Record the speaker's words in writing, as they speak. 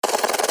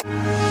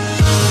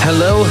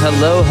Hello,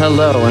 hello,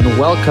 hello, and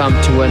welcome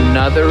to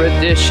another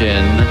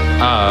edition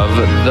of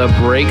The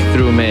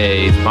Breakthrough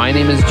Maze. My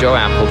name is Joe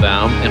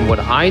Applebaum, and what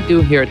I do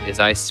here is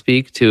I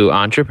speak to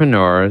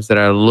entrepreneurs that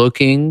are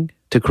looking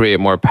to create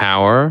more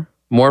power,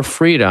 more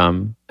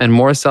freedom, and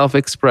more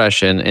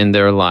self-expression in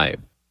their life.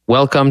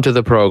 Welcome to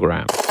the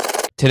program.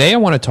 Today, I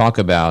want to talk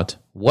about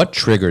what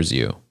triggers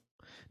you.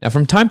 Now,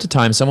 from time to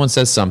time, someone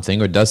says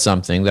something or does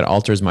something that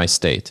alters my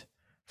state.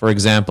 For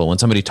example, when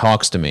somebody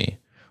talks to me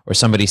or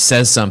somebody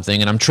says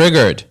something and I'm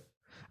triggered,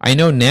 I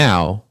know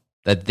now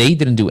that they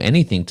didn't do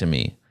anything to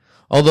me.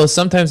 Although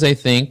sometimes I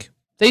think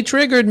they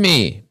triggered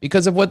me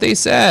because of what they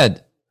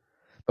said.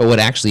 But what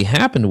actually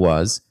happened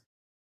was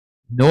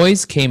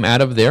noise came out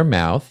of their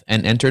mouth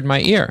and entered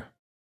my ear.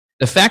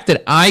 The fact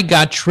that I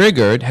got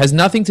triggered has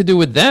nothing to do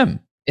with them.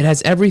 It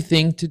has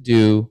everything to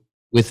do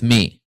with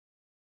me.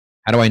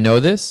 How do I know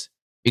this?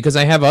 Because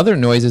I have other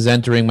noises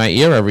entering my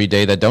ear every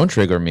day that don't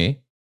trigger me.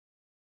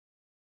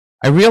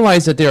 I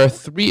realize that there are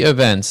three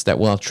events that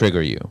will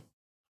trigger you: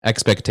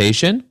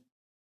 expectation,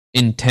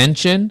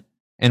 intention,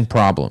 and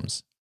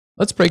problems.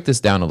 Let's break this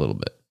down a little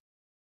bit.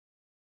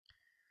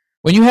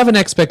 When you have an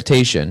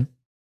expectation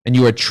and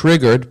you are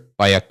triggered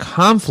by a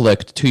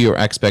conflict to your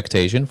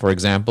expectation, for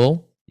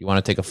example, you want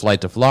to take a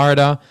flight to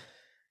Florida,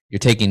 you're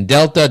taking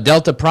Delta.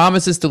 Delta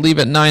promises to leave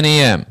at 9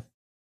 a.m.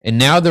 And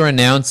now they're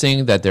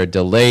announcing that they're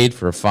delayed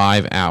for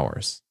 5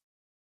 hours.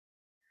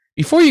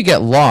 Before you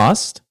get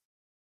lost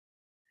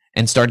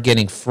and start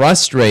getting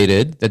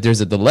frustrated that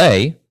there's a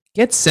delay,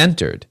 get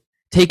centered.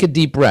 Take a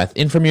deep breath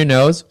in from your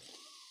nose,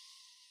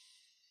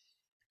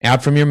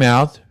 out from your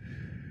mouth,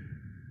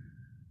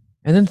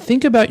 and then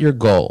think about your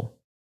goal.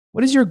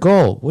 What is your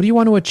goal? What do you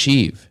want to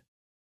achieve?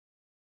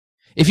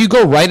 If you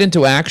go right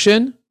into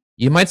action,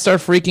 you might start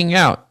freaking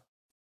out.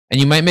 And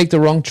you might make the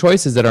wrong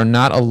choices that are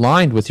not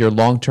aligned with your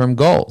long-term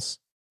goals.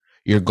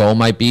 Your goal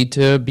might be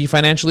to be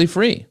financially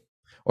free,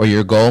 or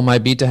your goal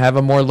might be to have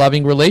a more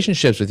loving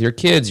relationships with your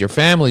kids, your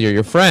family, or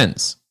your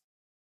friends.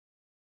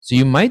 So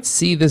you might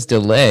see this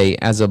delay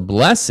as a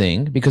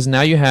blessing because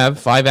now you have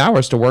 5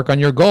 hours to work on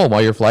your goal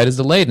while your flight is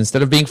delayed,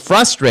 instead of being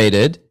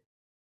frustrated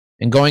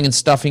and going and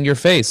stuffing your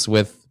face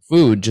with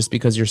food just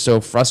because you're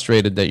so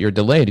frustrated that you're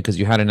delayed because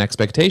you had an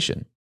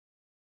expectation.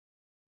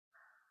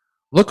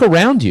 Look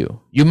around you.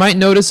 You might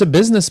notice a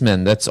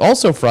businessman that's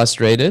also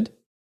frustrated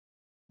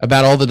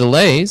about all the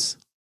delays.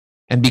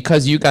 And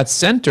because you got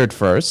centered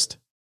first,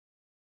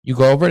 you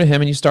go over to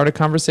him and you start a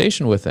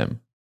conversation with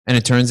him. And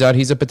it turns out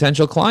he's a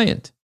potential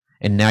client.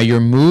 And now you're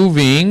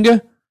moving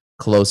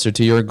closer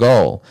to your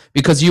goal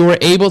because you were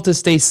able to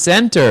stay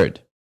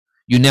centered.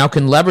 You now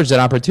can leverage that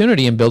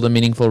opportunity and build a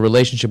meaningful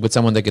relationship with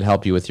someone that can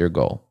help you with your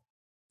goal.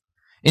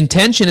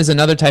 Intention is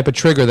another type of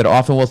trigger that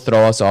often will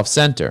throw us off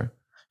center.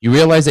 You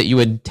realize that you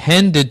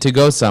intended to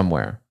go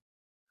somewhere,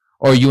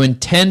 or you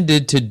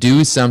intended to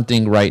do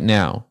something right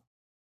now.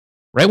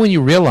 Right when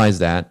you realize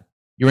that,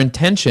 your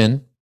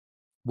intention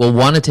will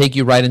want to take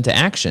you right into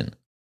action.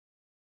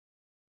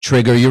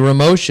 Trigger your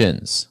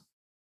emotions,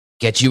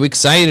 get you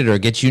excited or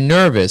get you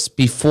nervous.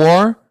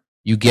 Before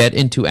you get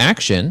into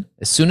action,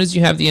 as soon as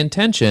you have the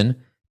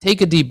intention, take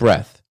a deep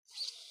breath.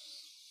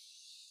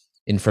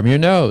 In from your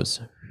nose,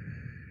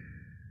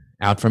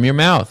 out from your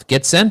mouth.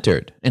 Get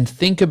centered and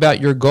think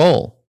about your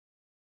goal.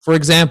 For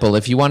example,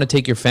 if you want to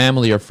take your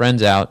family or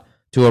friends out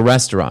to a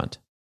restaurant,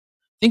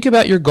 think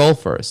about your goal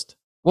first.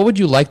 What would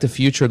you like the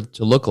future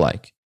to look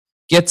like?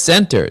 Get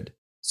centered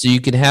so you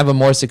can have a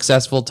more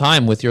successful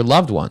time with your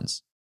loved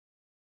ones.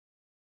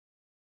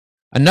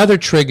 Another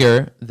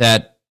trigger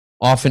that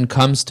often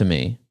comes to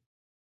me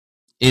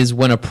is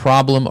when a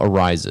problem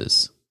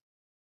arises.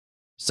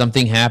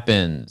 Something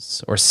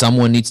happens or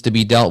someone needs to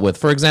be dealt with.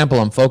 For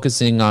example, I'm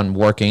focusing on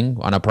working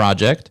on a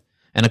project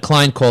and a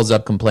client calls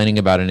up complaining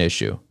about an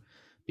issue.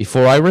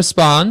 Before I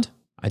respond,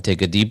 I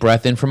take a deep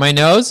breath in from my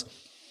nose,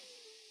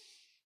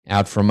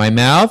 out from my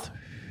mouth,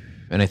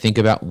 and I think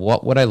about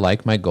what would I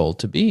like my goal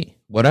to be?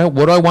 What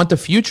do I want the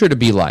future to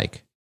be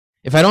like?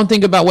 If I don't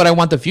think about what I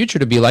want the future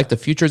to be like, the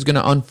future is going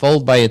to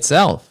unfold by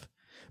itself.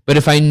 But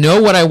if I know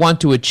what I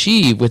want to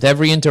achieve with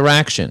every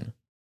interaction,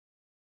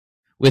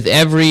 with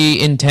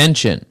every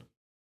intention,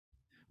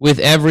 with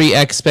every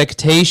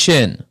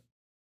expectation,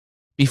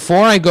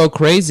 before I go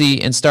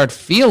crazy and start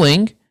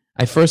feeling,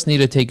 I first need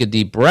to take a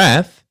deep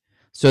breath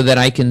so that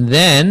I can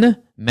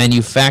then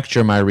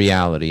manufacture my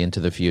reality into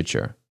the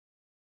future.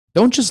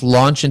 Don't just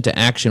launch into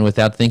action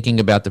without thinking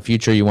about the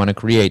future you want to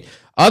create.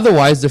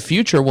 Otherwise, the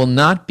future will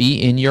not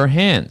be in your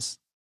hands.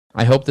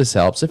 I hope this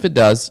helps. If it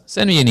does,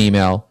 send me an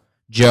email,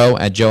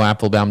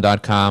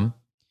 joe@joeapplebaum.com,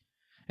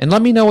 and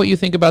let me know what you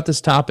think about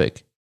this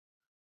topic.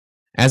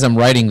 As I'm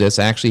writing this,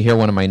 I actually hear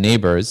one of my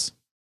neighbors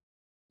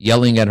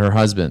yelling at her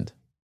husband.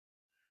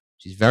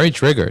 She's very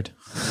triggered.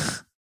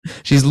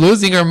 She's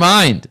losing her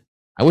mind.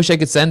 I wish I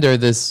could send her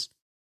this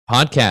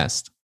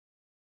podcast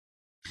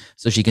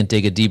so she can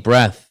take a deep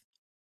breath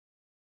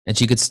and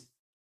she could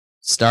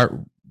start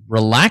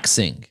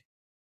relaxing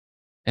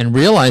and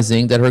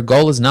realizing that her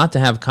goal is not to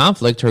have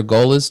conflict. Her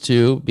goal is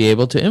to be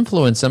able to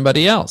influence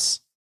somebody else.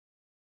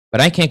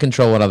 But I can't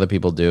control what other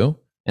people do.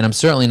 And I'm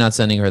certainly not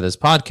sending her this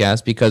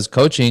podcast because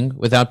coaching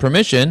without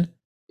permission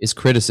is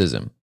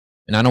criticism.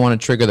 And I don't want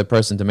to trigger the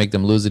person to make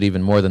them lose it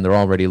even more than they're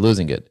already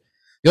losing it.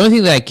 The only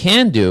thing that I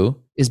can do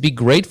is be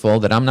grateful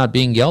that I'm not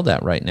being yelled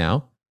at right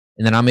now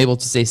and that I'm able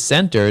to stay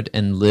centered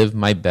and live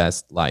my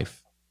best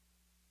life.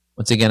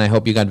 Once again, I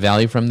hope you got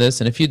value from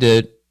this. And if you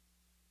did,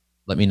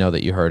 let me know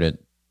that you heard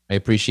it. I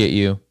appreciate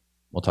you.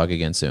 We'll talk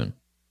again soon.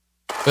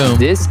 Boom.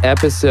 This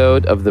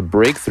episode of The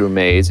Breakthrough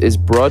Maze is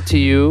brought to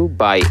you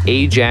by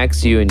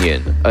Ajax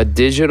Union, a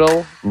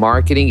digital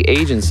marketing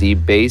agency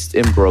based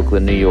in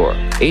Brooklyn, New York.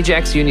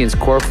 Ajax Union's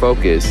core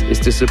focus is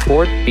to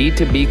support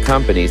B2B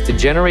companies to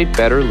generate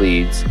better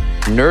leads,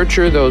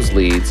 nurture those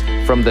leads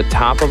from the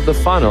top of the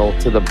funnel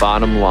to the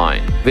bottom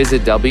line.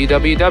 Visit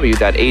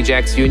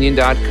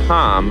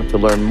www.ajaxunion.com to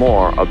learn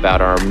more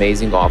about our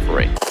amazing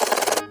offering.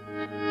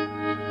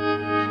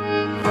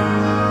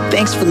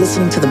 Thanks for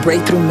listening to The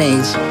Breakthrough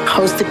Maze,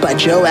 hosted by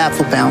Joe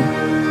Apfelbaum.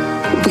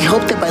 We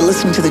hope that by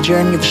listening to the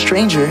journey of a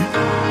stranger,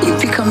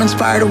 you've become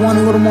inspired to want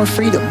a little more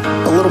freedom,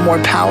 a little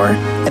more power,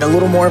 and a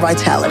little more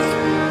vitality.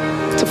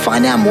 To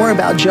find out more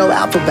about Joe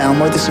Apfelbaum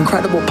or this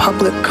incredible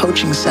public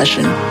coaching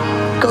session,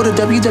 go to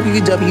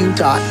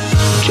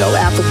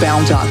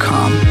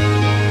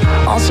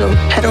www.joeapfelbaum.com. Also,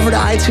 head over to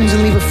iTunes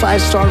and leave a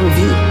 5-star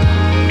review.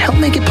 Help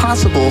make it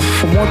possible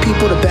for more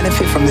people to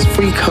benefit from this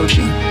free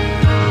coaching.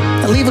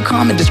 And leave a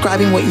comment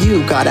describing what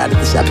you got out of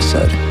this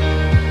episode.